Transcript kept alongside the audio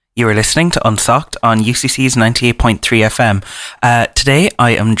You are listening to unSOCed on UCC's 98.3 FM. Today I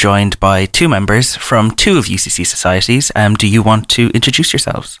am joined by two members from two of UCC societies. Do you want to introduce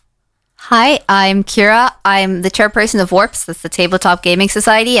yourselves? Hi, I'm Ciara. I'm the chairperson of WARPS, that's the Tabletop Gaming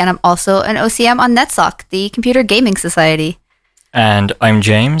Society, and I'm also an OCM on NetSoc, the Computer Gaming Society. And I'm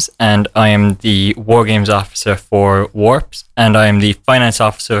James, and I am the War Games Officer for WARPS, and I am the Finance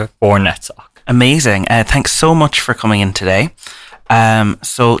Officer for NetSoc. Amazing. Thanks so much for coming in today.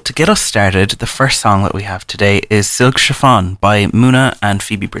 So to get us started, the first song that we have today is Silk Chiffon by Muna and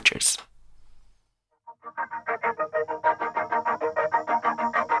Phoebe Bridgers.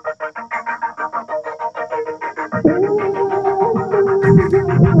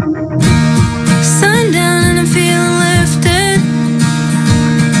 Sundown and I'm feeling lifted.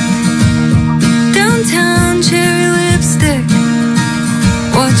 Downtown cherry lipstick.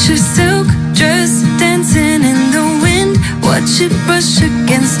 Watch your silk dress dancing in the wind. Watch it brush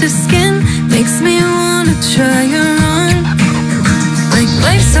against the skin. Makes me wanna try your on. Like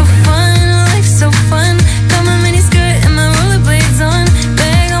life's so fun, life's so fun. Got my mini skirt and my rollerblades on.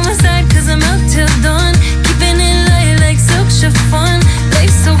 Bag on my side cause I'm out till dawn. Keeping it light like silk chiffon.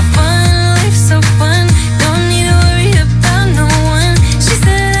 Life's so fun, life's so fun. Don't need to worry about no one. She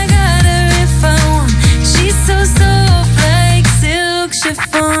said I got her if I want. She's so soft like silk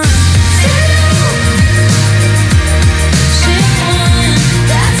chiffon.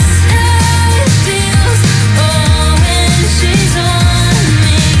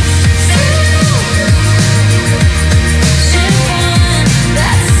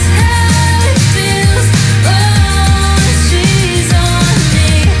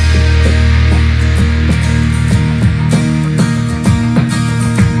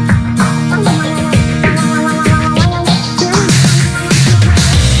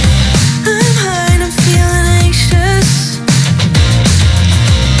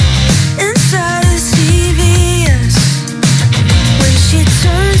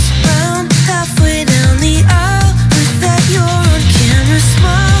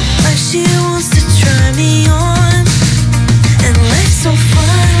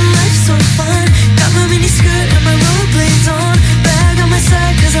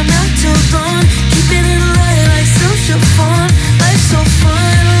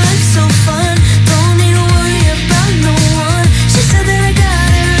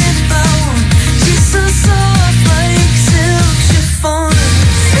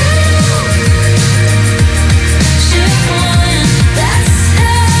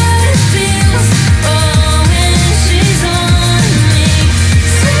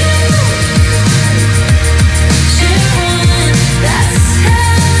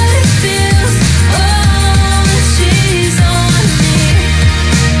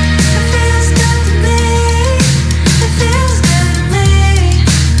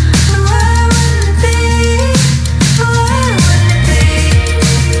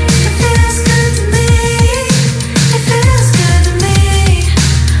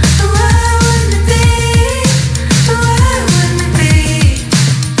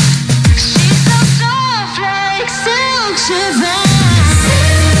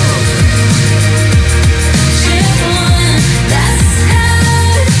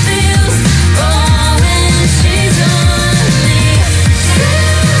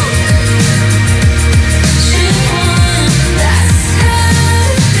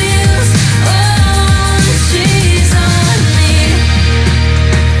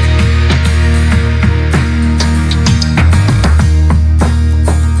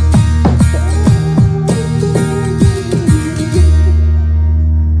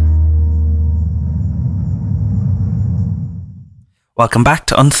 Welcome back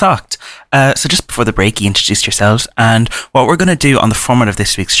to unSOCed. So just before the break, you introduced yourselves, and what we're going to do on the format of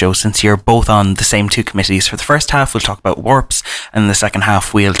this week's show, since you're both on the same two committees, for the first half we'll talk about WARPS, and in the second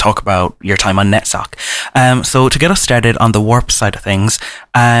half we'll talk about your time on NetSoc. So to get us started on the WARPS side of things,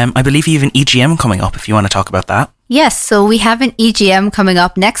 I believe you have an EGM coming up if you want to talk about that. Yes, so we have an EGM coming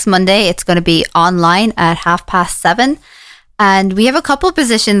up next Monday. It's going to be online at 7:30. And we have a couple of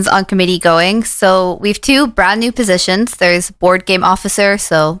positions on committee going. So we have two brand new positions. There's board game officer.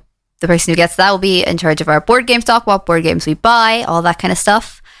 So the person who gets that will be in charge of our board game stock, what board games we buy, all that kind of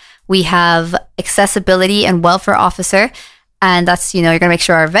stuff. We have accessibility and welfare officer. And that's, you're going to make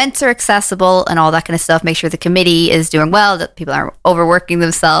sure our events are accessible and all that kind of stuff. Make sure the committee is doing well, that people aren't overworking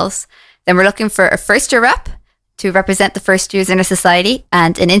themselves. Then we're looking for a first year rep to represent the first years in our society,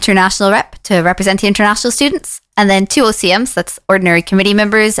 and an international rep to represent the international students. And then two OCMs, that's ordinary committee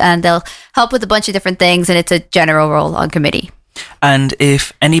members, and they'll help with a bunch of different things, and it's a general role on committee. And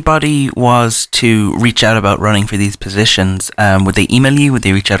if anybody was to reach out about running for these positions, would they email you? Would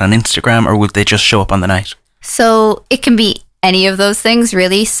they reach out on Instagram, or would they just show up on the night? So it can be any of those things,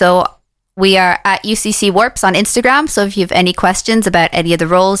 really. So we are at UCC Warps on Instagram. So if you have any questions about any of the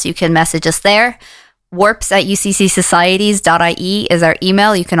roles, you can message us there. warps@uccsocieties.ie is our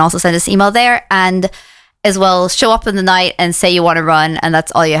email. You can also send us email there, and as well show up in the night and say you want to run, and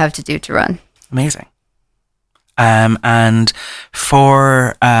that's all you have to do to run. Amazing. And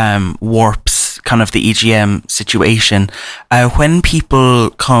for Warps, kind of the EGM situation, when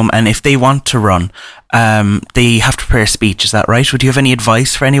people come and if they want to run, they have to prepare a speech, is that right? Would you have any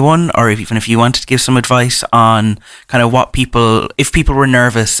advice for anyone, or even if you wanted to give some advice on kind of if people were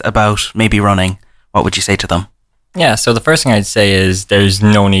nervous about maybe running, what would you say to them? Yeah, so the first thing I'd say is there's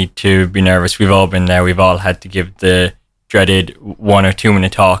no need to be nervous. We've all been there. We've all had to give the dreaded 1 or 2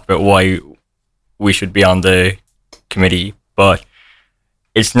 minute talk about why we should be on the committee, but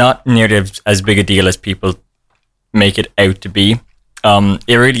it's not nearly as big a deal as people make it out to be.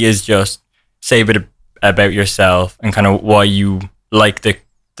 It really is just say a bit about yourself and kind of why you like the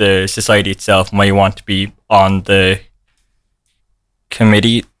society itself and why you want to be on the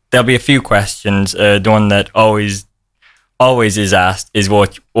committee. There'll be a few questions. The one that always is asked is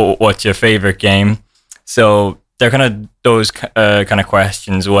what's your favorite game? So they're kind of those kind of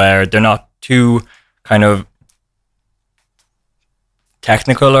questions where they're not too kind of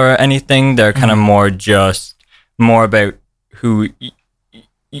technical or anything. They're kind of more about who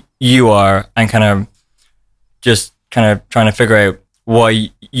you are and kind of trying to figure out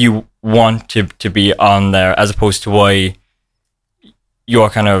why you want to be on there, as opposed to why you're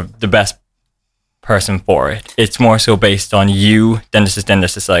kind of the best person for it. It's more so based on you than the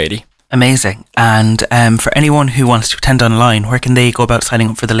society. Amazing. And for anyone who wants to attend online, where can they go about signing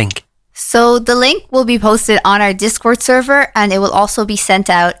up for the link? So the link will be posted on our Discord server, and it will also be sent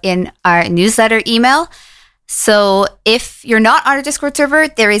out in our newsletter email. So if you're not on our Discord server,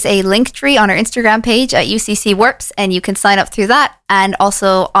 there is a link tree on our Instagram page at UCC Warps, and you can sign up through that. And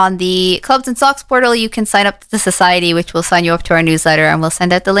also on the Clubs and Socks portal, you can sign up to the society, which will sign you up to our newsletter, and we'll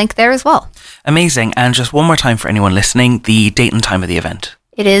send out the link there as well. Amazing. And just one more time for anyone listening, the date and time of the event.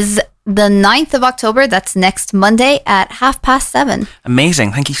 It is the 9th of October. That's next Monday at 7:30.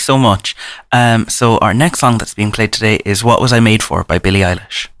 Amazing. Thank you so much. So our next song that's being played today is What Was I Made For by Billie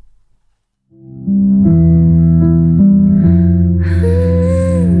Eilish.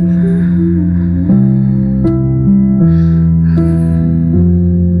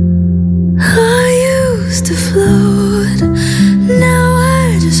 To float, now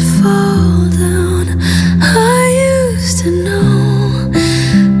I just fall down. I used to know,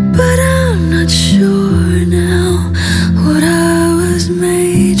 but I'm not sure now what I was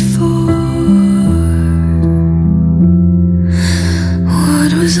made for.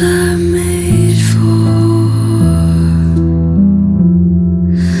 What was I made for?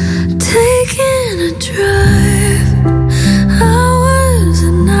 Taking a drive, I was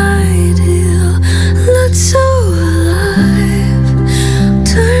an ideal. Looked so alive.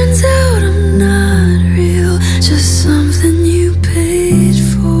 Turns out I'm not real, just something you paid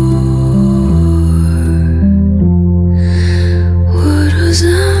for. What was I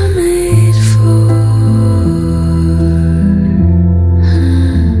made for?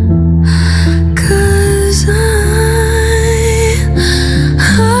 'Cause I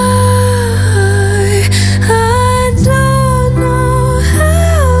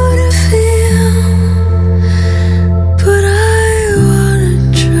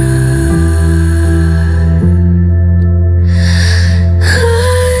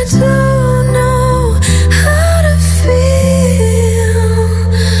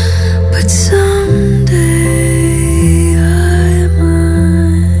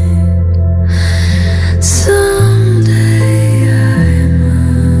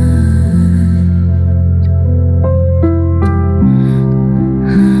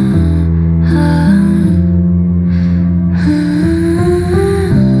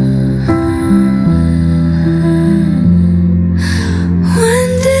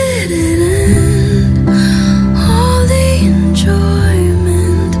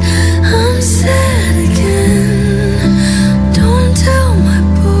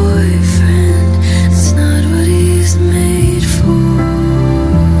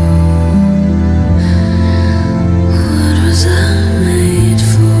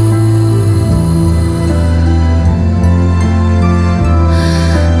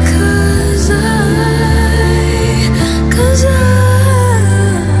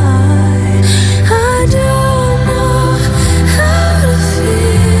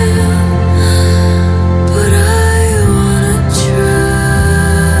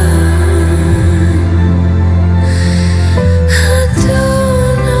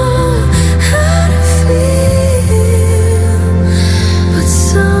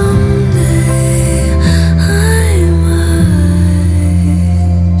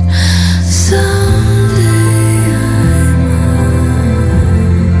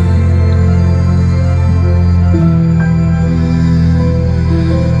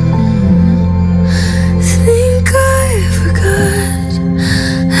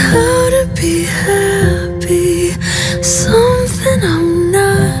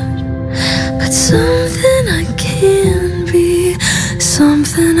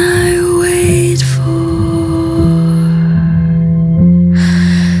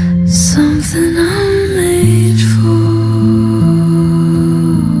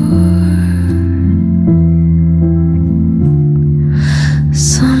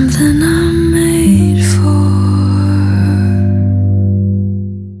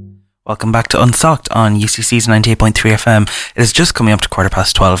Welcome back to unSOCed on UCC's 98.3 FM. It is just coming up to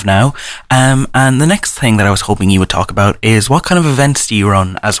 12:15 now. And the next thing that I was hoping you would talk about is what kind of events do you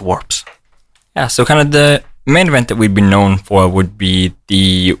run as Warps? Yeah, so kind of the main event that we'd be known for would be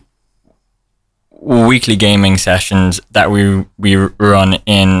the weekly gaming sessions that we run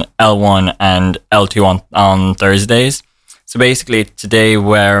in L1 and L2 on Thursdays. So basically it's a day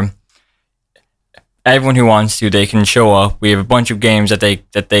where everyone who wants to, they can show up. We have a bunch of games that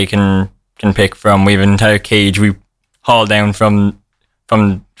they can pick from. We have an entire cage we haul down from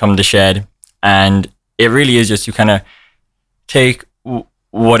the shed, and it really is just you kind of take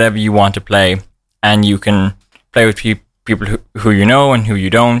whatever you want to play, and you can play with people who you know and who you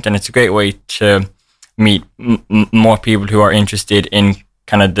don't, and it's a great way to meet more people who are interested in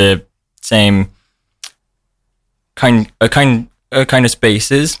kind of the same kind of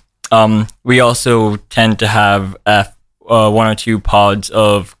spaces. We also tend to have one or two pods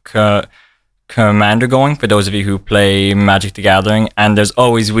of Commander going for those of you who play Magic the Gathering, and there's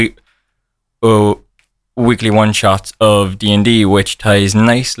always weekly one-shots of D&D, which ties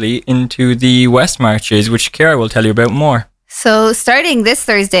nicely into the West Marches, which Ciara will tell you about more. So starting this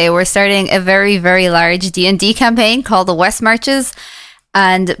Thursday, we're starting a very, very large D&D campaign called the West Marches,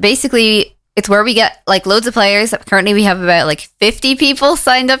 and basically it's where we get like loads of players. Currently we have about like 50 people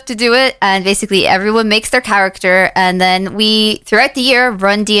signed up to do it, and basically everyone makes their character, and then we throughout the year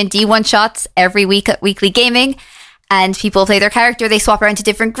run D&D one-shots every week at Weekly Gaming, and people play their character. They swap around to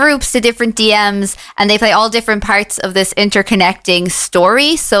different groups, to different DMs, and they play all different parts of this interconnecting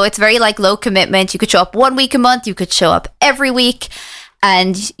story. So it's very like low commitment. You could show up 1 week a month, you could show up every week,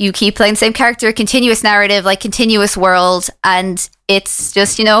 and you keep playing the same character, continuous narrative, like continuous world. And it's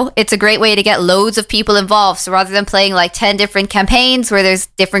just, it's a great way to get loads of people involved. So rather than playing like 10 different campaigns where there's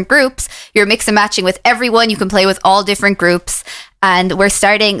different groups, you're mix and matching with everyone. You can play with all different groups. And we're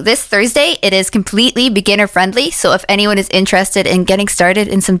starting this Thursday. It is completely beginner friendly. So if anyone is interested in getting started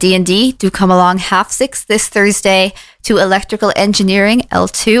in some D&D, do come along 6:30 this Thursday to Electrical Engineering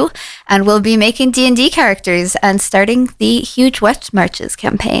L2. And we'll be making D&D characters and starting the huge West Marches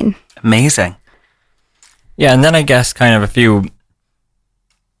campaign. Amazing. Yeah, and then I guess kind of a few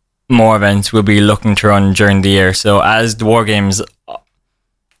more events we'll be looking to run during the year. So as the War Games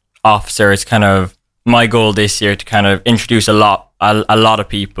officer, it's kind of my goal this year to kind of introduce a lot of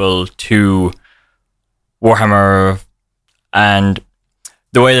people to Warhammer, and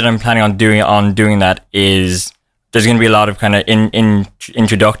the way that I'm planning on doing that is there's going to be a lot of kind of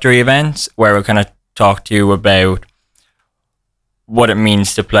introductory events where we'll kind of talk to you about what it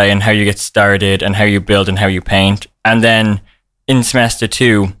means to play and how you get started and how you build and how you paint. And then in semester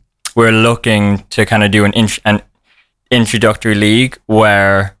 2, we're looking to kind of do an introductory league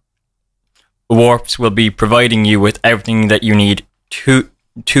where Warps will be providing you with everything that you need to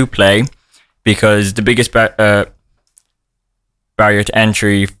play, because the biggest barrier to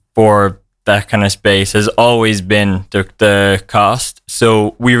entry for that kind of space has always been the cost.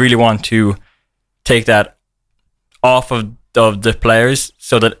 So we really want to take that off of the players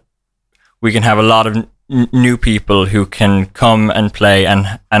so that we can have a lot of new people who can come and play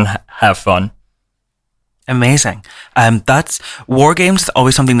and have fun. Amazing. That's War Games is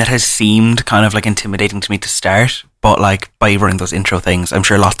always something that has seemed kind of like intimidating to me to start, but like by running those intro things, I'm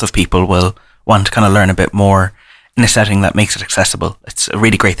sure lots of people will want to kind of learn a bit more in a setting that makes it accessible. It's a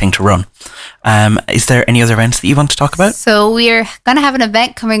really great thing to run. Is there any other events that you want to talk about? So we're going to have an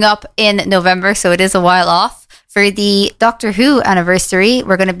event coming up in November, so it is a while off. For the Doctor Who anniversary,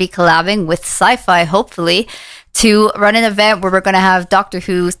 we're going to be collabing with Sci-Fi, hopefully, to run an event where we're going to have Doctor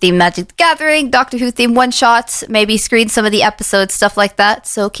Who themed Magic the Gathering, Doctor Who themed one-shots, maybe screen some of the episodes, stuff like that.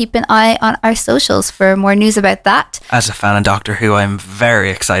 So keep an eye on our socials for more news about that. As a fan of Doctor Who, I'm very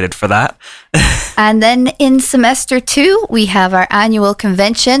excited for that. And then in semester 2, we have our annual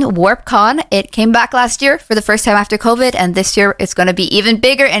convention, WarpCon. It came back last year for the first time after COVID, and this year it's going to be even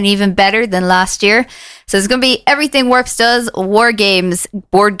bigger and even better than last year. So it's going to be everything Warps does: war games,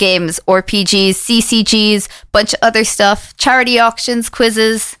 board games, RPGs, CCGs, bunch of other stuff, charity auctions,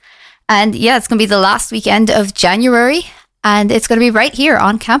 quizzes. And yeah, it's going to be the last weekend of January, and it's going to be right here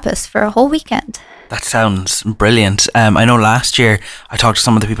on campus for a whole weekend. That sounds brilliant. I know last year I talked to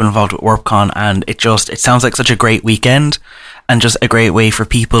some of the people involved with WarpCon, and it sounds like such a great weekend and just a great way for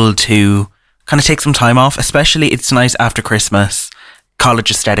people to kind of take some time off. Especially, it's nice after Christmas.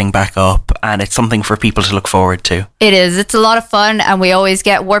 College is starting back up, and it's something for people to look forward to. It is. It's a lot of fun, and we always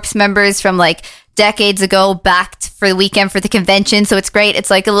get Warps members from like decades ago back for the weekend for the convention. So it's great. It's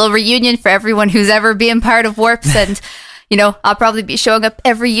like a little reunion for everyone who's ever been part of Warps, and I'll probably be showing up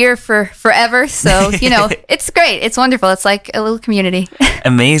every year for forever. So, it's great. It's wonderful. It's like a little community.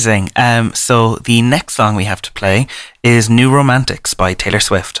 Amazing. So the next song we have to play is New Romantics by Taylor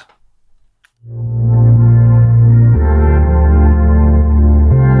Swift.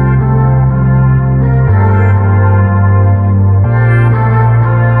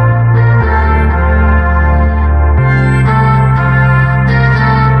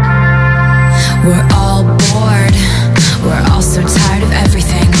 We're all bored, we're all so tired of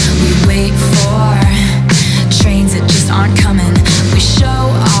everything. We wait for trains that just aren't coming. We show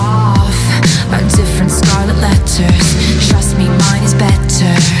off our different scarlet letters. Trust me, mine is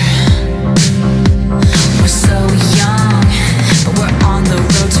better. We're so young, but we're on the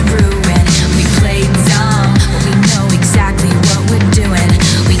road to ruin. We play dumb, but we know exactly what we're doing.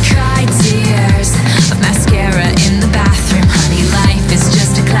 We cry tears of mascara in the bathroom. Honey, life is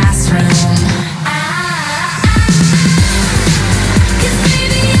just a classroom.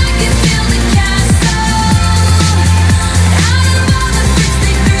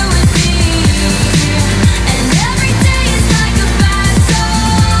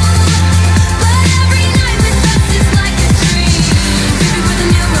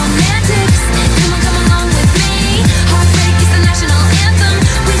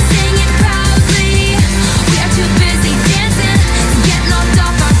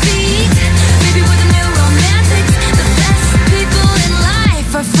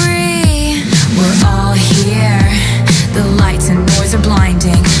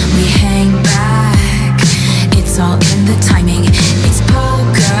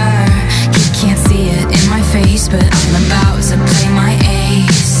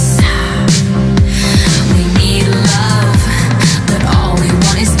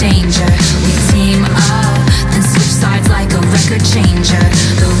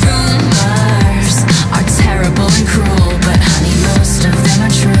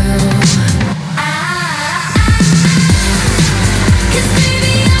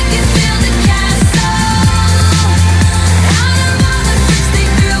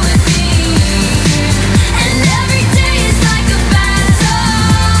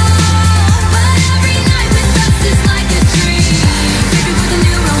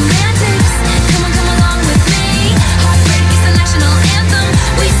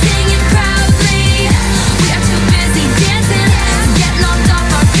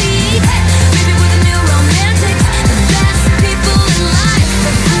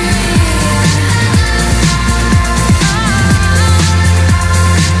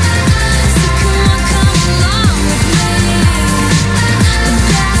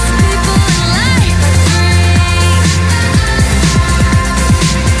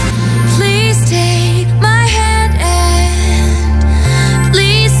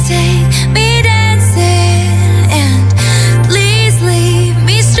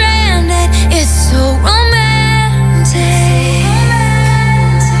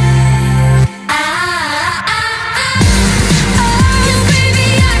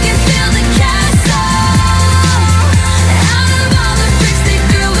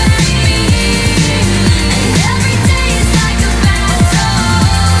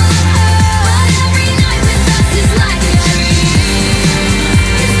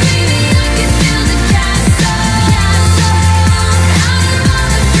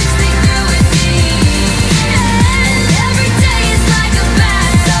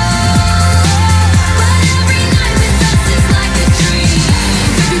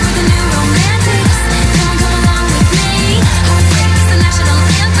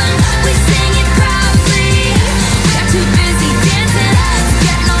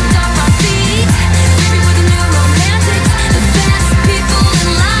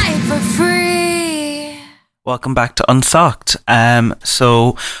 Welcome back to unSOCed.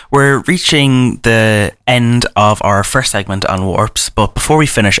 So we're reaching the end of our first segment on warps, but before we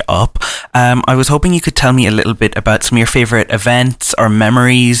finish up, I was hoping you could tell me a little bit about some of your favourite events or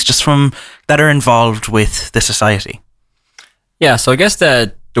memories just from that are involved with the society. Yeah, so I guess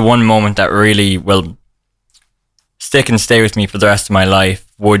the one moment that really will stick and stay with me for the rest of my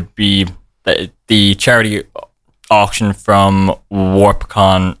life would be the charity auction from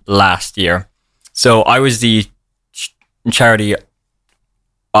WarpCon last year. So I was the charity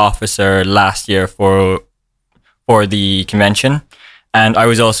officer last year for the convention, and I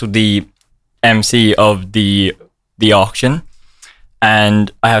was also the MC of the auction.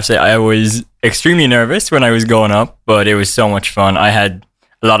 And I have to say, I was extremely nervous when I was going up, but it was so much fun. I had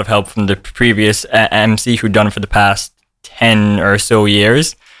a lot of help from the previous MC who'd done it for the past 10 or so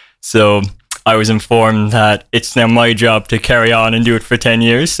years. So I was informed that it's now my job to carry on and do it for 10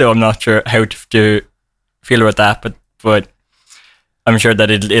 years. So I'm not sure how to feel about that, but but I'm sure that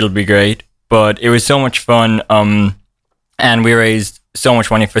it'll be great. But it was so much fun, and we raised so much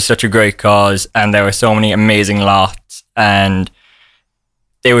money for such a great cause, and there were so many amazing laughs, and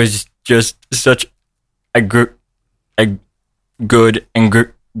it was just such a good and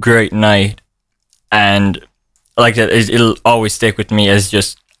great night. And like that, it'll always stick with me as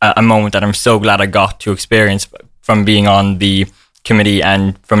just a moment that I'm so glad I got to experience from being on the committee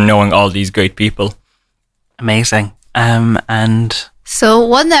and from knowing all these great people. Amazing. And so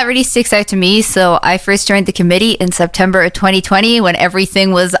one that really sticks out to me, so I first joined the committee in September of 2020 when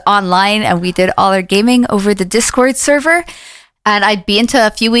everything was online and we did all our gaming over the Discord server. And I'd been to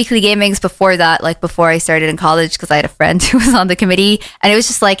a few weekly gamings before that, like before I started in college, because I had a friend who was on the committee. And it was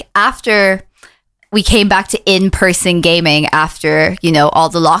just like after we came back to in-person gaming after, you know, all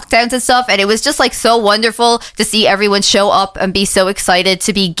the lockdowns and stuff. And it was just like so wonderful to see everyone show up and be so excited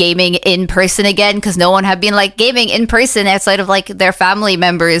to be gaming in person again, because no one had been like gaming in person outside of like their family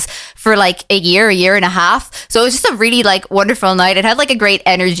members for like a year and a half. So it was just a really like wonderful night. It had like a great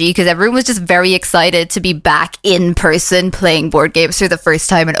energy because everyone was just very excited to be back in person playing board games for the first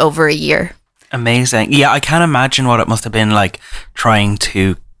time in over a year. amazing. Yeah, I can't imagine what it must have been like trying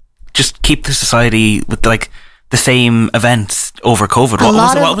to just keep the society with like the same events over COVID.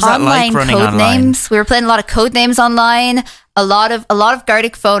 What was that like running code online? Names. We were playing a lot of code names online. A lot of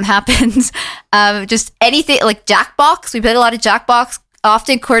Gartic phone happened. Just anything like Jackbox. We played a lot of Jackbox,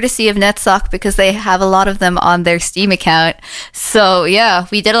 often courtesy of NetSoc because they have a lot of them on their Steam account. So yeah,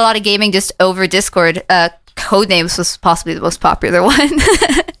 we did a lot of gaming just over Discord. Codenames was possibly the most popular one.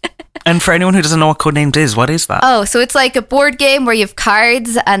 And for anyone who doesn't know what Codenames is, what is that? Oh, so it's like a board game where you have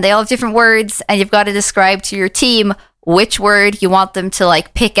cards and they all have different words and you've got to describe to your team which word you want them to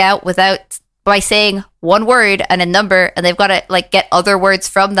like pick out by saying one word and a number, and they've got to like get other words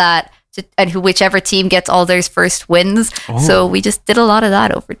from that and whichever team gets all theirs first wins. Oh. So we just did a lot of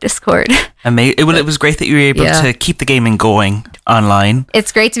that over Discord. Amazing. Well, it was great that you were able to keep the gaming going online.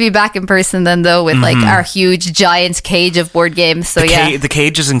 It's great to be back in person then though with like our huge giant cage of board games. So the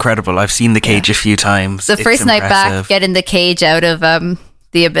cage is incredible. I've seen the cage a few times. The first night back, getting the cage out of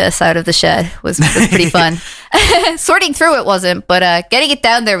the abyss, out of the shed was pretty fun. Sorting through it wasn't, but getting it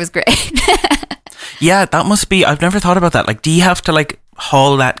down there was great. Yeah, that must be, I've never thought about that. Like, do you have to like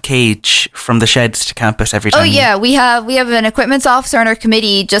haul that cage from the sheds to campus every time? Oh yeah, we have an equipment officer on our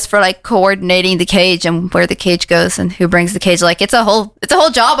committee just for like coordinating the cage and where the cage goes and who brings the cage. Like it's a whole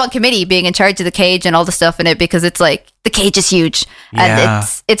job on committee being in charge of the cage and all the stuff in it, because it's like the cage is huge and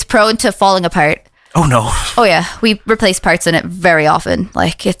it's prone to falling apart. Oh no. Oh yeah, we replace parts in it very often.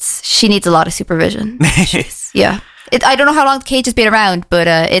 Like she needs a lot of supervision. Yeah. I don't know how long the cage has been around, but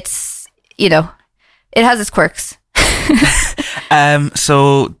it's, you know, it has its quirks.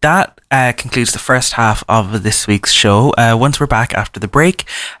 So that concludes the first half of this week's show. Once we're back after the break,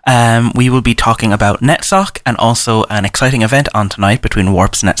 we will be talking about NetSoc and also an exciting event on tonight between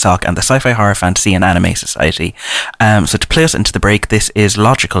Warp's NetSoc and the Sci-Fi Horror Fantasy and Anime Society. So to play us into the break, this is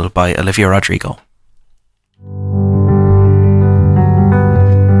Logical by Olivia Rodrigo.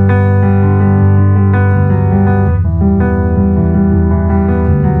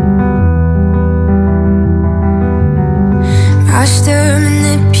 Master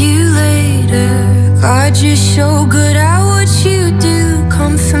manipulator, God, you're so good at what you do.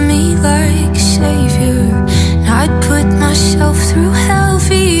 Come for me like a savior, and I'd put myself through hell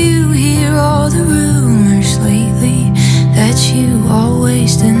for you. Hear all the rumors lately that you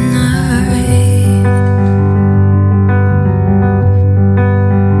always denied.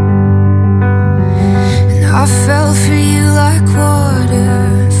 And I fell for you like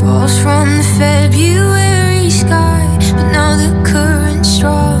water falls from the February sky. But now the current's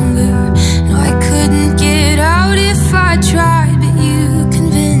stronger. No, I couldn't get out if I tried, but you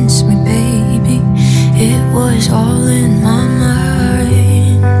convinced me, baby. It was all in my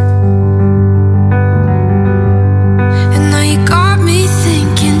mind. And now you got me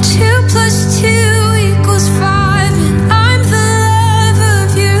thinking 2 + 2 = 5, and I'm the love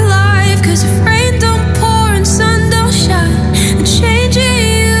of your life. 'Cause if rain don't pour and sun don't shine, and changing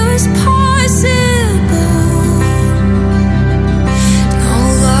you is possible.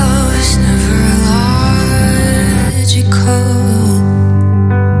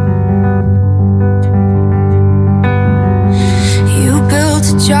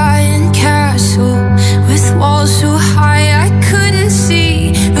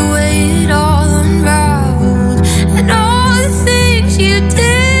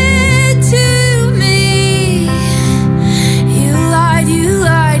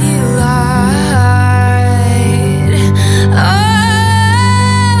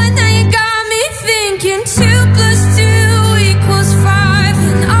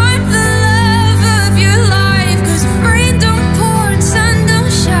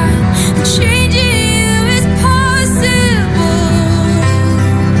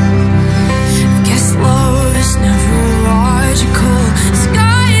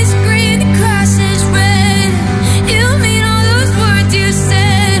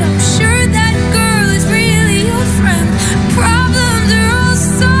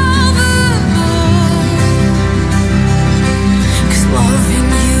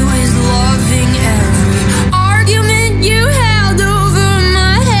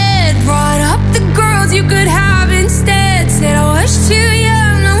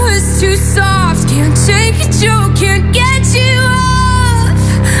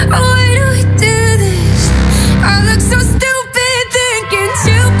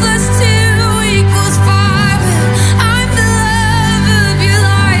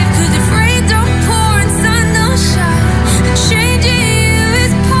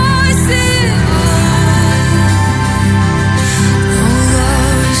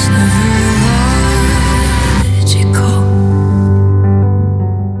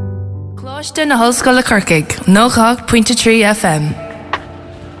 Táiste na hOllscoil le Corcaigh, 90.3 FM.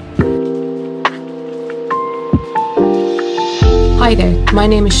 Hi there, my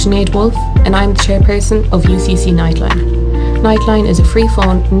name is Sinead Wolfe and I'm the chairperson of UCC Nightline. Nightline is a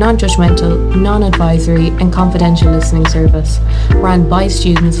free-phone, non-judgmental, non-advisory and confidential listening service run by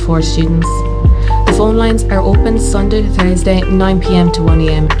students for students. The phone lines are open Sunday to Thursday 9pm to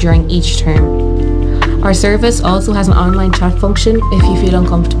 1am during each term. Our service also has an online chat function if you feel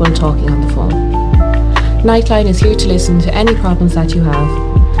uncomfortable talking on the phone. Nightline is here to listen to any problems that you have,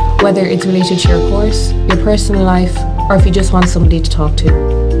 whether it's related to your course, your personal life, or if you just want somebody to talk to.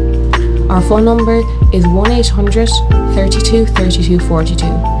 Our phone number is 1800 32 32 42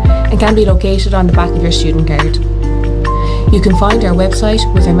 and can be located on the back of your student card. You can find our website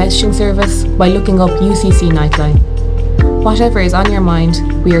with our messaging service by looking up UCC Nightline. Whatever is on your mind,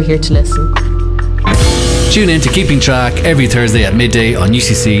 we are here to listen. Tune in to Keeping Track every Thursday at midday on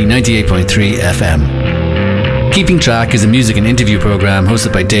UCC 98.3 FM. Keeping Track is a music and interview programme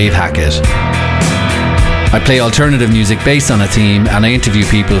hosted by Dave Hackett. I play alternative music based on a theme and I interview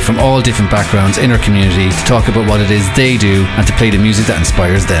people from all different backgrounds in our community to talk about what it is they do and to play the music that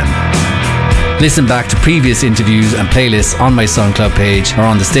inspires them. Listen back to previous interviews and playlists on my SoundCloud page or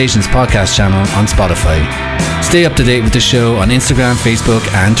on the station's podcast channel on Spotify. Stay up to date with the show on Instagram, Facebook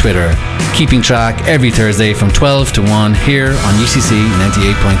and Twitter. Keeping Track every Thursday from 12 to 1 here on UCC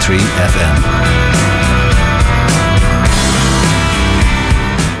 98.3 FM.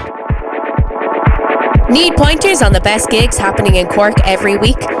 Need pointers on the best gigs happening in Cork every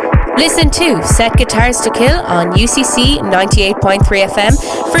week? Listen to Set Guitars to Kill on UCC 98.3 FM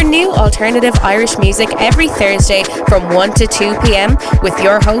for new alternative Irish music every Thursday from 1 to 2 p.m. with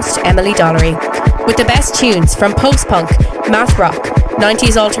your host Emily Dollery. With the best tunes from post-punk, math rock,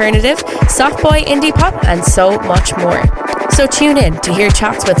 90s alternative, soft boy indie pop and so much more. So tune in to hear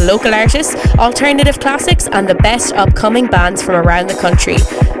chats with local artists, alternative classics and the best upcoming bands from around the country.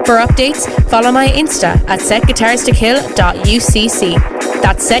 For updates, follow my Insta at setguitarstokill.ucc.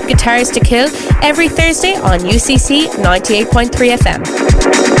 That's Set Guitars to Kill every Thursday on UCC 98.3 FM.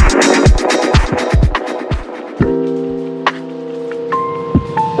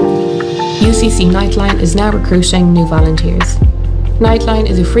 UCC Nightline is now recruiting new volunteers. Nightline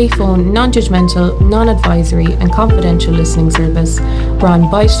is a free-phone, non-judgmental, non-advisory and confidential listening service run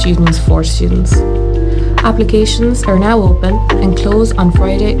by students for students. Applications are now open and close on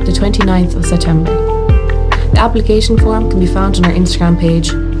Friday the 29th of September. The application form can be found on our Instagram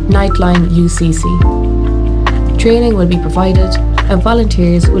page, Nightline UCC. Training will be provided and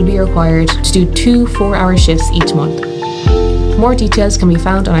volunteers will be required to do 2 4-hour shifts each month. More details can be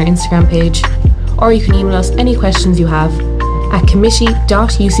found on our Instagram page, or you can email us any questions you have at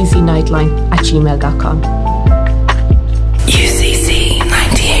committee.uccnightline@gmail.com. UCC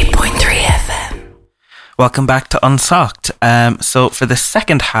 98.3 FM. Welcome back to unSOCed. So for the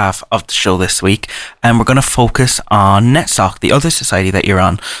second half of the show this week, we're going to focus on NetSoc, the other society that you're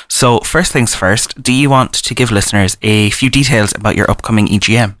on. So first things first, do you want to give listeners a few details about your upcoming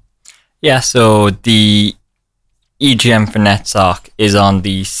EGM? Yeah, so the EGM for NetSoc is on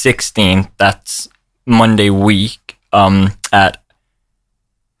the 16th. That's Monday week at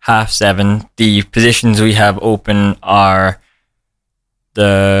 7:30. The positions we have open are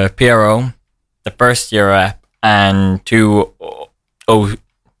the PRO, the first year rep, and 2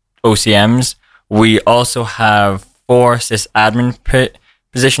 OCMs. We also have 4 sysadmin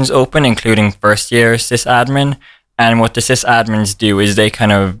positions open, including first year sysadmin. And what the sysadmins do is they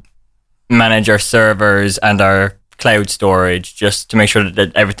kind of manage our servers and our cloud storage just to make sure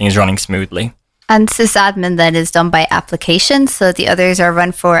that everything is running smoothly. And sysadmin then is done by application, so the others are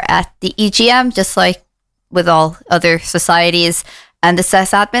run for at the EGM, just like with all other societies. And the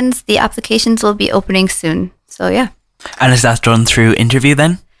sysadmins, the applications will be opening soon. So yeah. And is that done through interview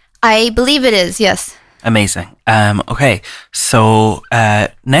then? I believe it is, yes. Amazing. Okay, so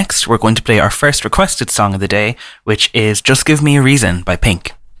next we're going to play our first requested song of the day, which is Just Give Me a Reason by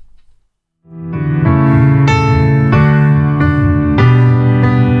Pink.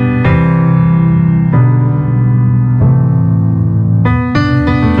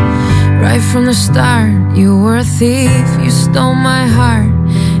 Right from the start, you were a thief, you stole my heart,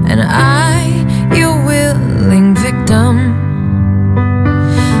 and I, your willing victim.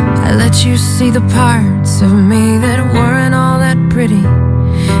 I let you see the parts of me that weren't all that pretty,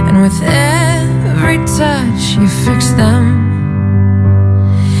 and with every touch you fixed them.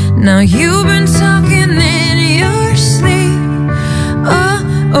 Now you've been talking in your sleep,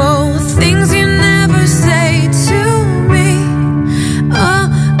 oh, things you never say to me.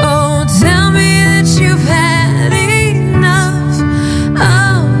 Tell me that you've had enough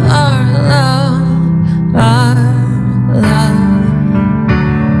of our love.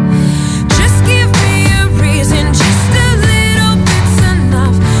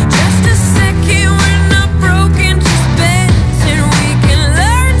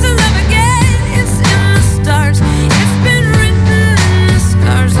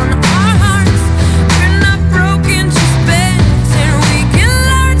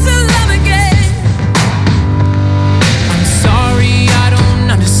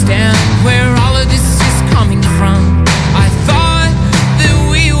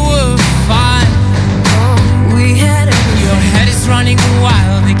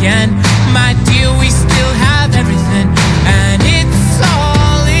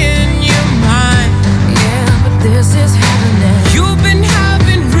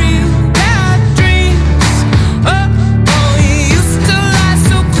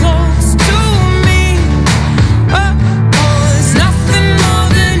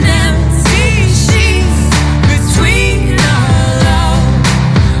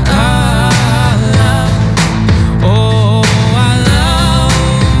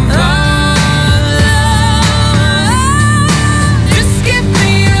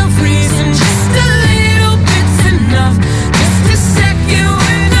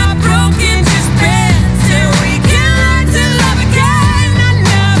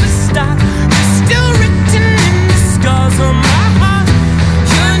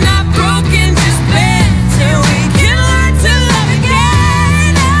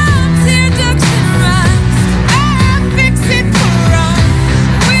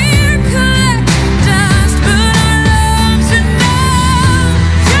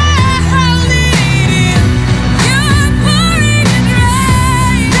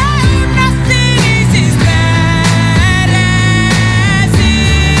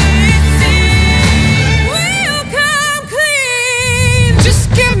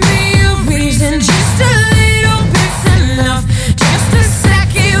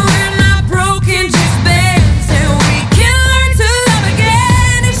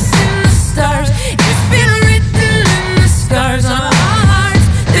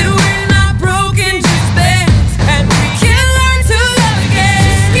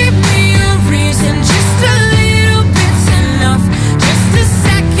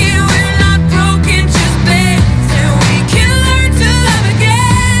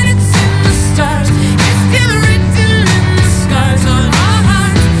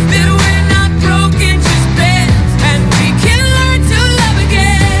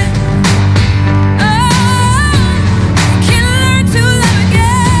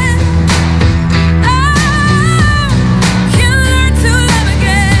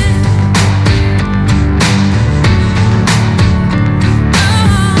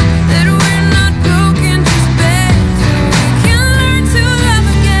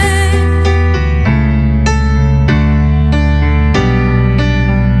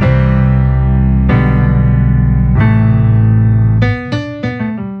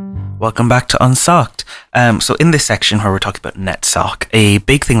 welcome back to unSOCed. So in this section where we're talking about NetSoc, a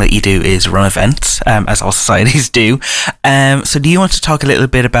big thing that you do is run events, as all societies do. So do you want to talk a little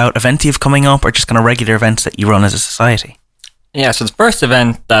bit about events you've coming up, or just kind of regular events that you run as a society? Yeah, so the first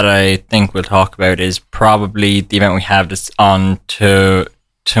event that I think we'll talk about is probably the event we have this on to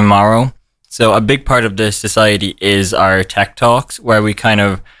tomorrow. So a big part of the society is our tech talks, where we kind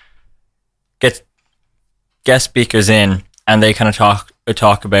of get guest speakers in, and they kind of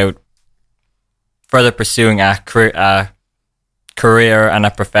talk about further pursuing a career and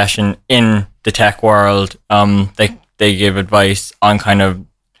a profession in the tech world. They give advice on kind of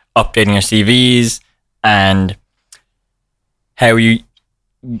updating your CVs and how you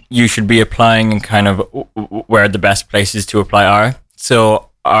should be applying and kind of where the best places to apply are.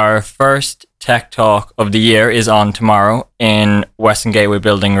 So our first tech talk of the year is on tomorrow in Western Gateway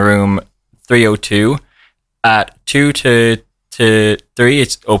Building Room 302 at 2 to 3.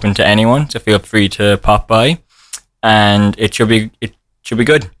 It's open to anyone, so feel free to pop by, and it should be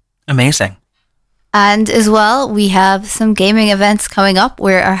good. Amazing. And as well, we have some gaming events coming up.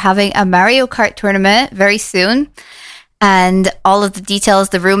 We are having a Mario Kart tournament very soon. And all of the details,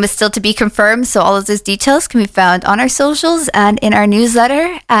 the room is still to be confirmed. So all of those details can be found on our socials and in our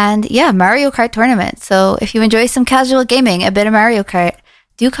newsletter. And yeah, Mario Kart tournament. So if you enjoy some casual gaming, a bit of Mario Kart,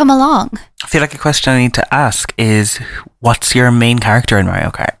 do come along. I feel like a question I need to ask is, what's your main character in Mario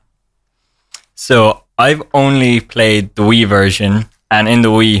Kart? So I've only played the Wii version. And in the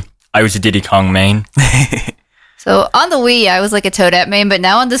Wii, I was a Diddy Kong main. So on the Wii, I was like a Toadette main. But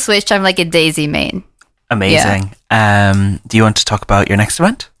now on the Switch, I'm like a Daisy main. Amazing. Yeah. Do you want to talk about your next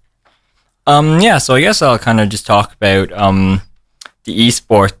event? Yeah, so I guess I'll kind of just talk about the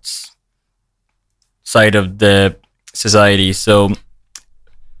esports side of the society. So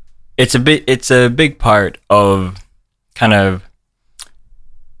it's a big part of kind of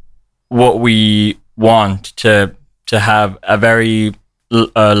what we want to have a very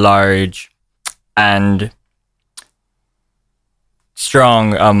large and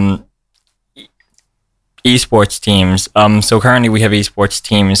strong esports teams. So currently we have esports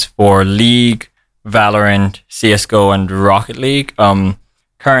teams for League, Valorant, CSGO, and Rocket League.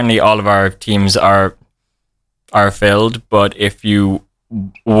 Currently all of our teams are filled, but if you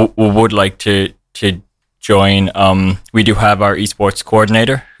would like to join, we do have our esports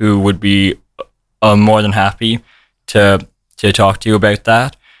coordinator who would be more than happy to talk to you about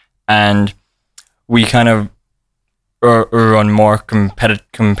that. And we kind of run more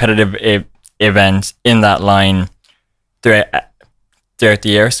competitive events in that line throughout the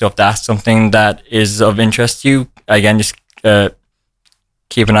year. So if that's something that is of interest to you, again, just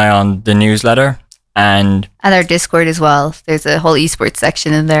keep an eye on the newsletter and our Discord as well. There's a whole esports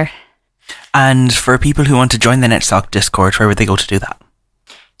section in there. And for people who want to join the NetSoc Discord, where would they go to do that?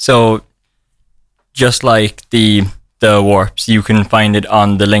 So just like the warps, you can find it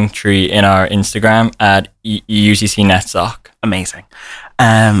on the link tree in our Instagram at UCC NetSoc. Amazing.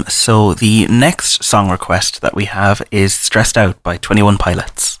 So the next song request that we have is Stressed Out by 21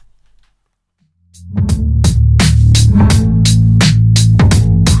 Pilots.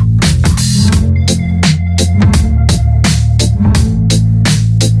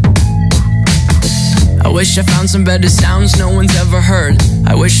 I wish I found some better sounds no one's ever heard.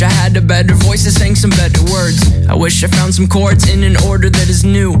 I wish I had a better voice that sang some better words. I wish I found some chords in an order that is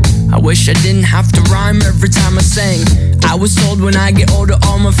new. I wish I didn't have to rhyme every time I sang. I was told when I get older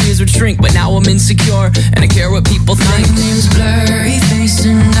all my fears would shrink, but now I'm insecure and I care what people think. My name's Blurry Face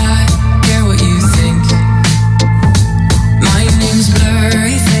and I care what you think. My name's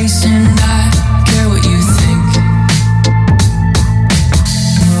Blurry Face and I care what you think.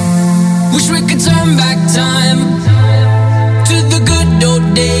 Wish we could turn back time to the good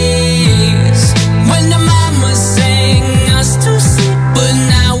old days when the mama sang us to sleep, but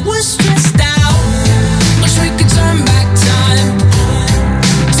now we're stressed out. Wish we could turn back time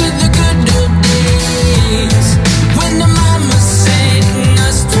to the good old days when the mama sang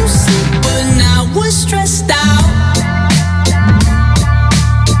us to sleep, but now we're stressed out.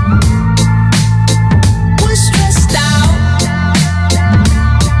 We're stressed out.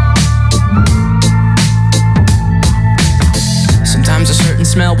 Sometimes a certain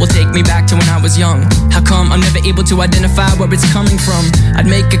smell will take me back to when I was young. How come I'm never able to identify where it's coming from? I'd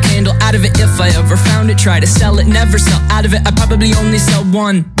make a candle out of it if I ever found it. Try to sell it, never sell out of it. I'd probably only sell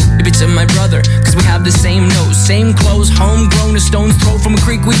one. Maybe to my brother, cause we have the same nose, same clothes, homegrown, a stone's throw from a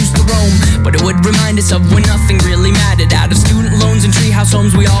creek we used to roam. But it would remind us of when nothing really mattered. Out of student loans and treehouse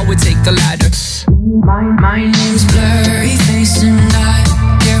homes, we all would take the ladder. My name's Blurry Face and I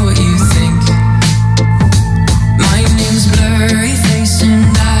care what you think. My name's Blurry Face and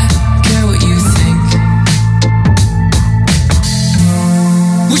I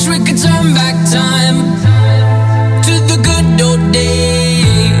Wish we could turn back time to the good old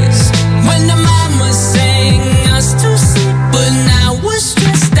days when the mama sang us to sleep, but now we're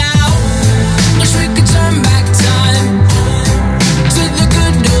stressed out. Wish we could turn back time to the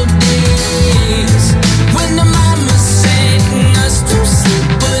good old days when the mama sang us to sleep,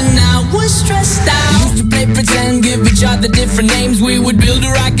 but now we're stressed out. We used to play pretend, give each other different names. We would build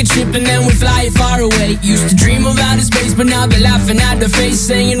a rocket ship and then we'd fly it far away. Used to dream of outer space, but now they're laughing at the face,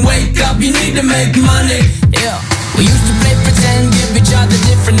 saying, wake up, you need to make money. Yeah. We used to play pretend, give each other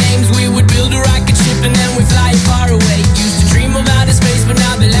different names. We would build a rocket ship and then we'd fly it far away. Used to dream of outer space, but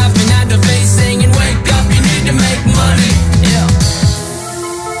now they're laughing at the face, saying, wake up, you need to make money. Yeah.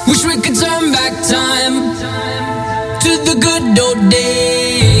 Wish we could turn back time to the good old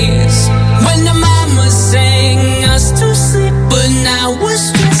days when the mama sang us to sleep, but now we're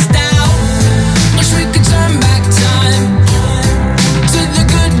stressed out. Wish we could turn back time to the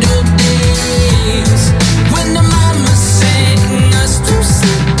good old days when the mama sang us to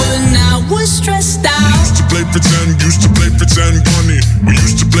sleep, but now we're stressed out. Used to play pretend, bunny. We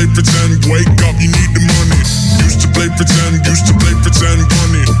used to play pretend, wake up, you need the money. Used to play pretend,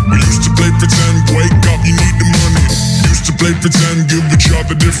 bunny. We used to play pretend, wake up, you need the money. Used to play pretend, give each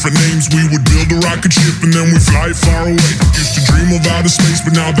other different names. We would build a rocket ship and then we fly far away. Used to dream of outer space,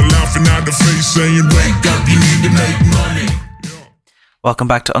 but now they're laughing at the face, saying, wake up, you need to make money. Welcome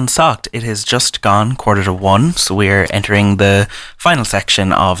back to unSOCed. It has just gone 1:45, so we're entering the final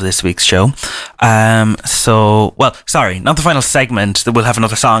section of this week's show. Sorry, not the final segment. We'll have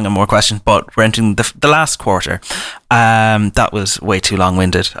another song and more questions, but we're entering the last quarter. That was way too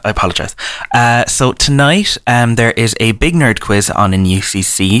long-winded. I apologise. So tonight, there is a big nerd quiz on in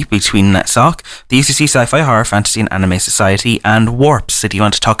UCC between NetSoc, the UCC Sci-Fi Horror Fantasy and Anime Society, and Warps. So do you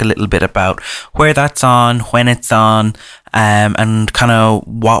want to talk a little bit about where that's on, when it's on, and kind of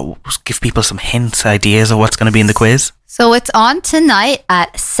give people some hints, ideas of what's going to be in the quiz? So it's on tonight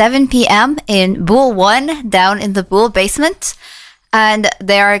at 7 p.m. in Bool 1 down in the Bool basement. And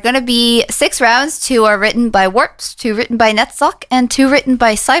there are going to be 6 rounds. 2 are written by Warps, 2 written by NetSoc, and 2 written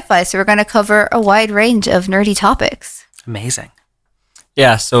by Sci-Fi. So we're going to cover a wide range of nerdy topics. Amazing.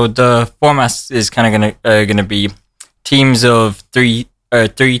 Yeah, so the format is kind of gonna be teams of 3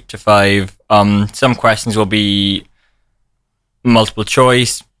 to 5. Some questions will be multiple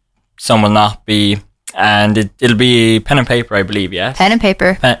choice, some will not be, and it'll be pen and paper, I believe. Yeah, pen and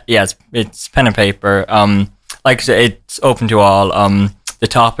paper. It's pen and paper. Like I said, it's open to all. The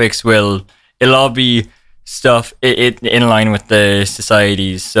topics it'll all be stuff in line with the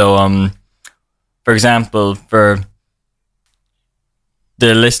societies. So, for example, for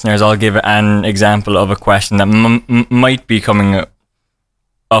the listeners, I'll give an example of a question that might be coming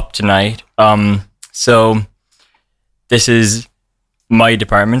up tonight. So this is my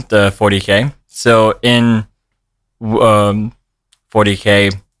department, the 40K. So in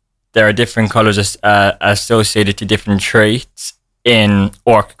 40K, there are different colours associated to different traits in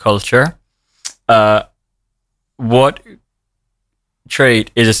orc culture. What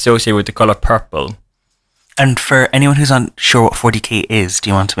trait is associated with the colour purple? And for anyone who's unsure what 40K is, do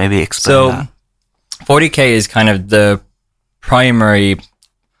you want to maybe explain that? 40K is kind of the primary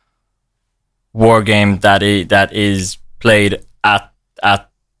war game that is played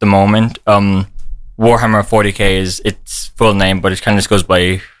at the moment. Warhammer 40K is its full name, but it kind of just goes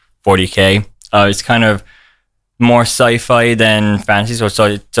by 40K. It's kind of more sci-fi than fantasy, so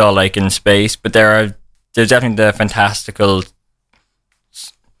it's all like in space. But there's definitely the fantastical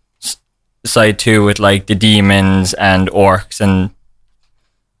side too, with like the demons and orcs and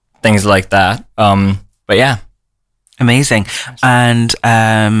things like that. But yeah, amazing. And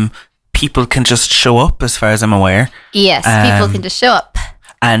people can just show up, as far as I'm aware. Yes, people can just show up.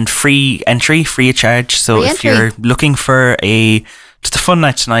 And free entry, free of charge. So if you're looking for just a fun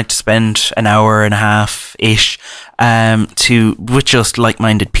night tonight to spend an hour and a half ish with just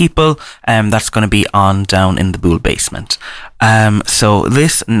like-minded people, that's going to be on down in the Bool basement. So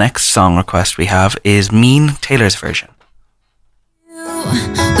this next song request we have is Mean Taylor's version.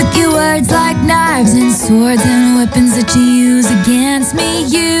 With your words like knives and swords and weapons that you use against me,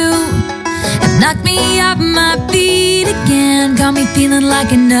 you have knocked me off my feet again, got me feeling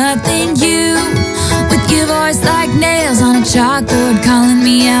like a nothing. You, with your voice like nails on a chalkboard, calling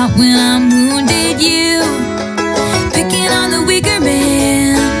me out when I'm wounded. You, picking on the weaker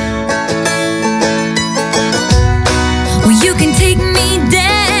man. Well, you can take me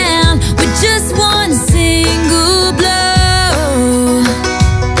down with just one single blow,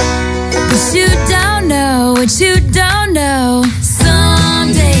 but you don't know what you don't know.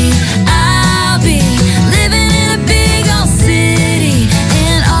 Someday I'll be living in a big old city,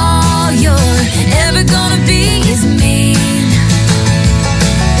 and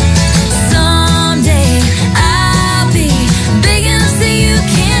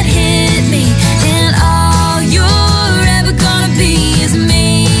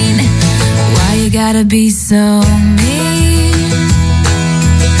gotta be so mean?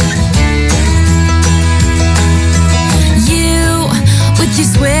 You, with your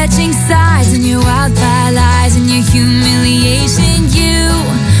switching sides and your wildfire lies and your humiliation, you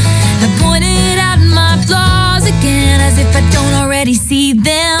have pointed out my flaws again as if I don't already see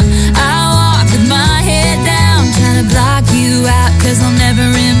them. I walk with my head down, trying to block you out, 'cause I'll never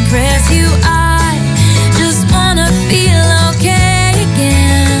impress you. I just wanna feel okay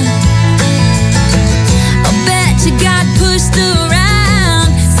again. I'll bet you got pushed around,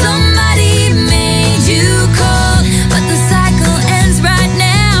 somebody made you cold, but the cycle ends right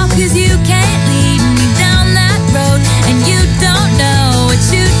now, 'cause you can't lead me down that road, and you don't know what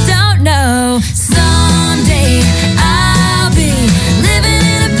you don't know. Someday I'll be living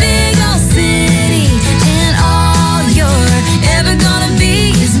in a big old city, and all you're ever gonna be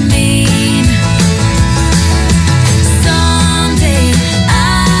is mean. Someday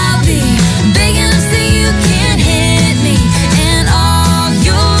I'll be big enough so you can't hit me, and all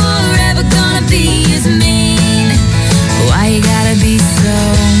you're ever gonna be is mean. Why you gotta be so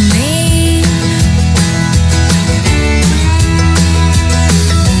mean?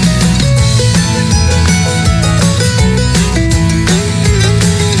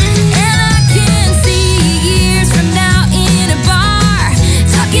 And I can see years from now in a bar,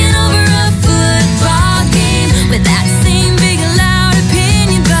 talking over a football game with that same big loud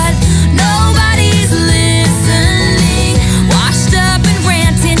opinion, but nobody's listening. Washed up and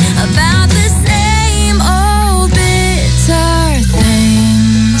ranting about the same old bitter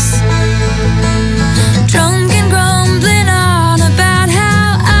things. Drunk and grumbling on about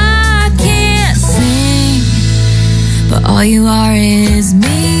how I can't sing, but all you are is mean.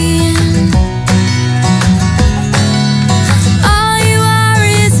 All you are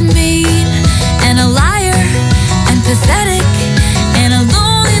is mean, and a liar, and pathetic, and a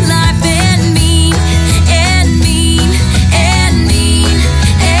lonely life, and mean, and mean, and mean,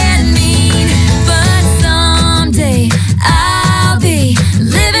 and mean. But someday I'll be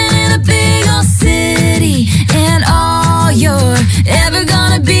living in a big old city, and all you're ever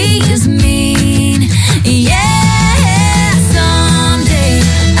gonna be is mean. Yeah, someday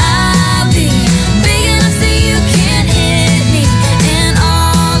I'll be big enough so you can't hit me, and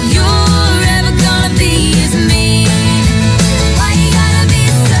all you're ever gonna be is mean. Why you gotta be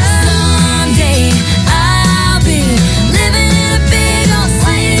so? Someday I'll be living in a big old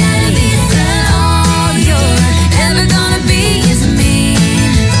city, and all you're ever gonna be is mean.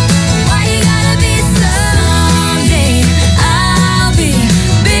 Why you gotta be so? Someday I'll be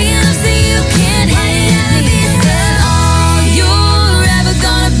big enough so you can't hit me, and all you're ever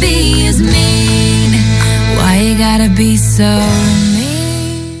gonna be is mean. Why you gotta be so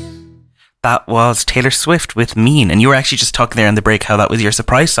mean? That was Taylor Swift with Mean. And you were actually just talking there in the break how that was your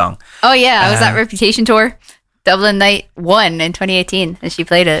surprise song. Oh yeah, I was at Reputation Tour, Dublin Night 1 in 2018, and she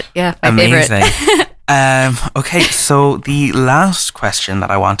played it. Yeah, my favorite. Amazing. Okay, so the last question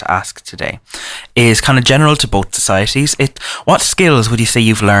that I want to ask today is kind of general to both societies. What skills would you say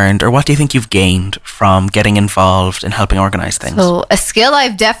you've learned, or what do you think you've gained from getting involved in helping organise things? So a skill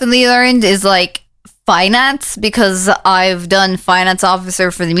I've definitely learned is like finance, because I've done finance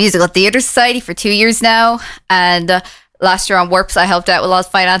officer for the Musical Theatre Society for 2 years now, and last year on Warps I helped out with a lot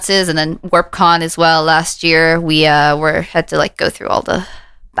of finances, and then WarpCon as well last year we had to like go through all the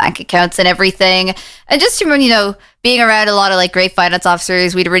bank accounts and everything, and just from being around a lot of like great finance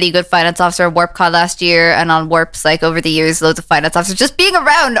officers. We had a really good finance officer at WarpCon last year, and on Warps like over the years loads of finance officers. Just being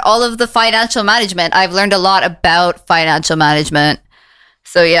around all of the financial management, I've learned a lot about financial management.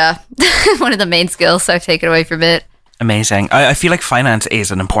 So yeah, one of the main skills I've taken away from it. Amazing. I feel like finance is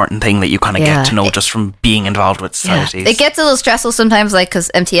an important thing that you kind of get to know just from being involved with societies. It gets a little stressful sometimes, like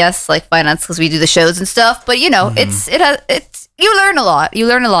because MTS, like finance, because we do the shows and stuff. But it's you learn a lot. You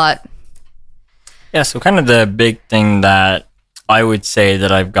learn a lot. Yeah. So kind of the big thing that I would say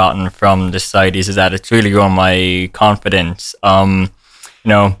that I've gotten from the societies is that it's really grown my confidence. I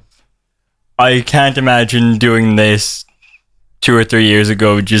can't imagine doing this 2 or 3 years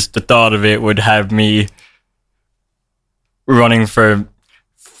ago. Just the thought of it would have me running for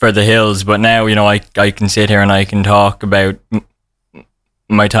the hills, but now I can sit here and I can talk about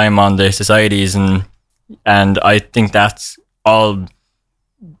my time on the societies, and I think that's all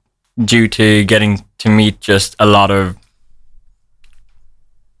due to getting to meet just a lot of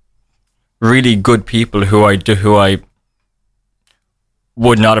really good people who I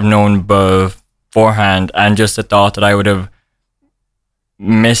would not have known beforehand, and just the thought that I would have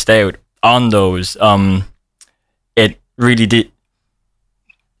missed out on those. It really did.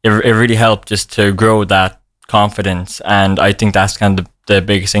 It really helped just to grow that confidence, and I think that's kind of the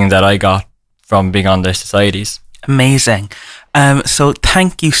biggest thing that I got from being on the societies. Amazing. So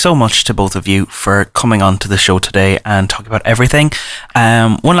thank you so much to both of you for coming on to the show today and talking about everything.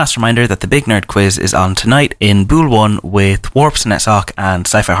 One last reminder that the Big Nerd Quiz is on tonight in Bool 1 with Warps, NetSoc and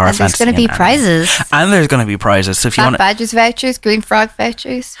Sci-Fi Horror Fantasy. There's going to be prizes. And there's going to be prizes. So if you want Badgers vouchers, Green Frog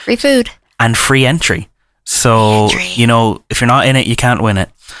vouchers, free food. And free entry. So, you know, if you're not in it, you can't win it.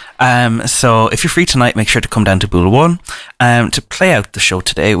 So if you're free tonight, make sure to come down to Bool 1. To play out the show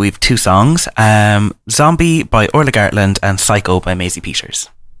today, we have two songs. Zombie by Orla Gartland and Psycho by Maisie Peters.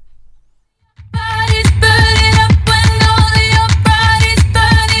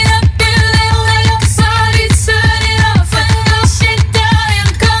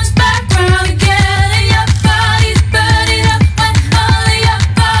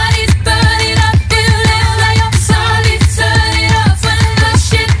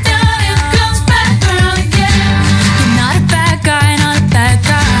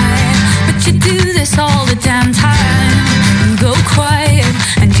 All the damn time. Go quiet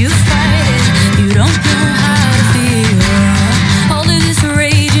and you fight it. You don't know how to feel. All of this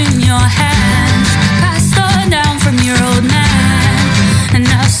rage in your hands, passed on down from your old man, and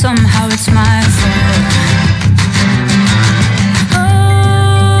now somehow it's my fault. Oh,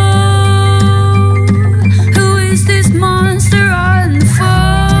 who is this monster on the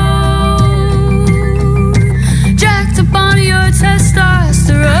phone? Jacked up on your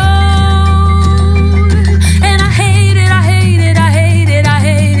testosterone.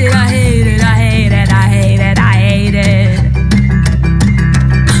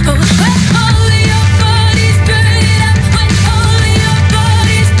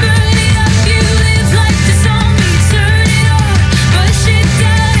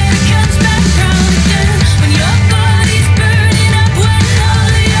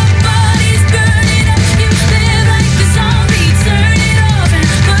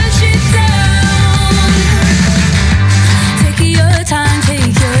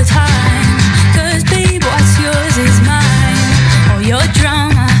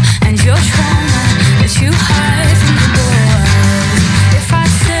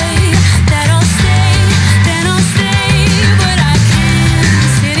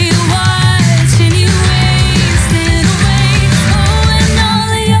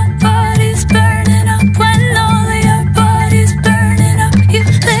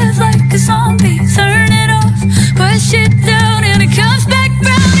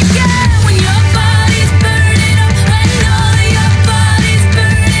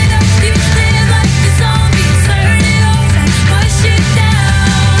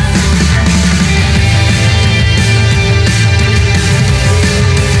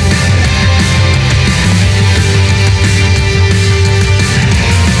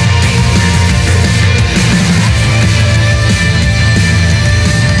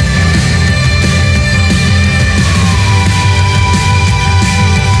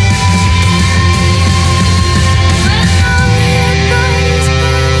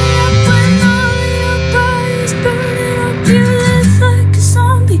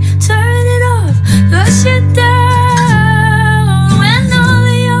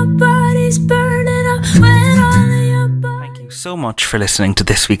 Much for listening to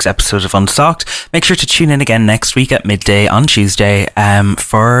this week's episode of unSOCed. Make sure to tune in again next week at midday on Tuesday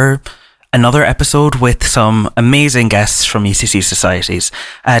for another episode with some amazing guests from UCC societies.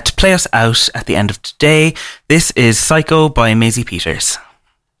 To play us out at the end of today, this is Psycho by Maisie Peters.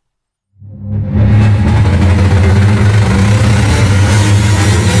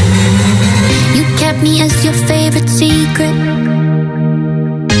 You kept me as your favorite secret,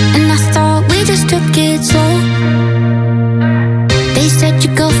 and I thought we just took it slow. They said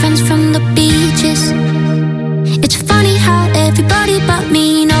your girlfriend's from the beaches. It's funny how everybody but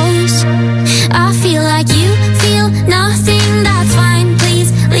me knows. I feel like you feel nothing, that's fine.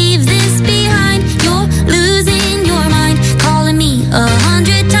 Please leave this behind. You're losing your mind, calling me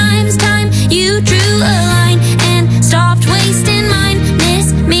 100 times. Time you drew a line and stopped wasting mine.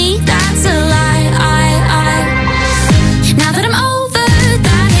 Miss me, that's a lie. Now that I'm over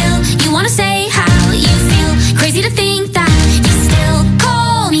that hill, you wanna say how you feel. Crazy to think that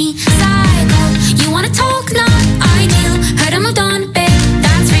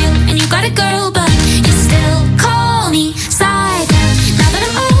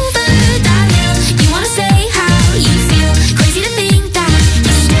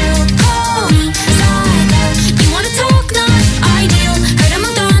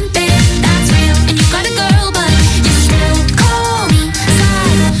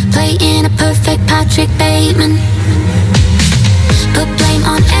Patrick Bateman. Put blame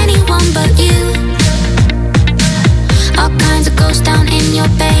on anyone but you. All kinds of ghosts down in your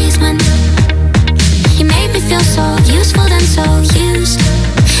basement. so useful then so used.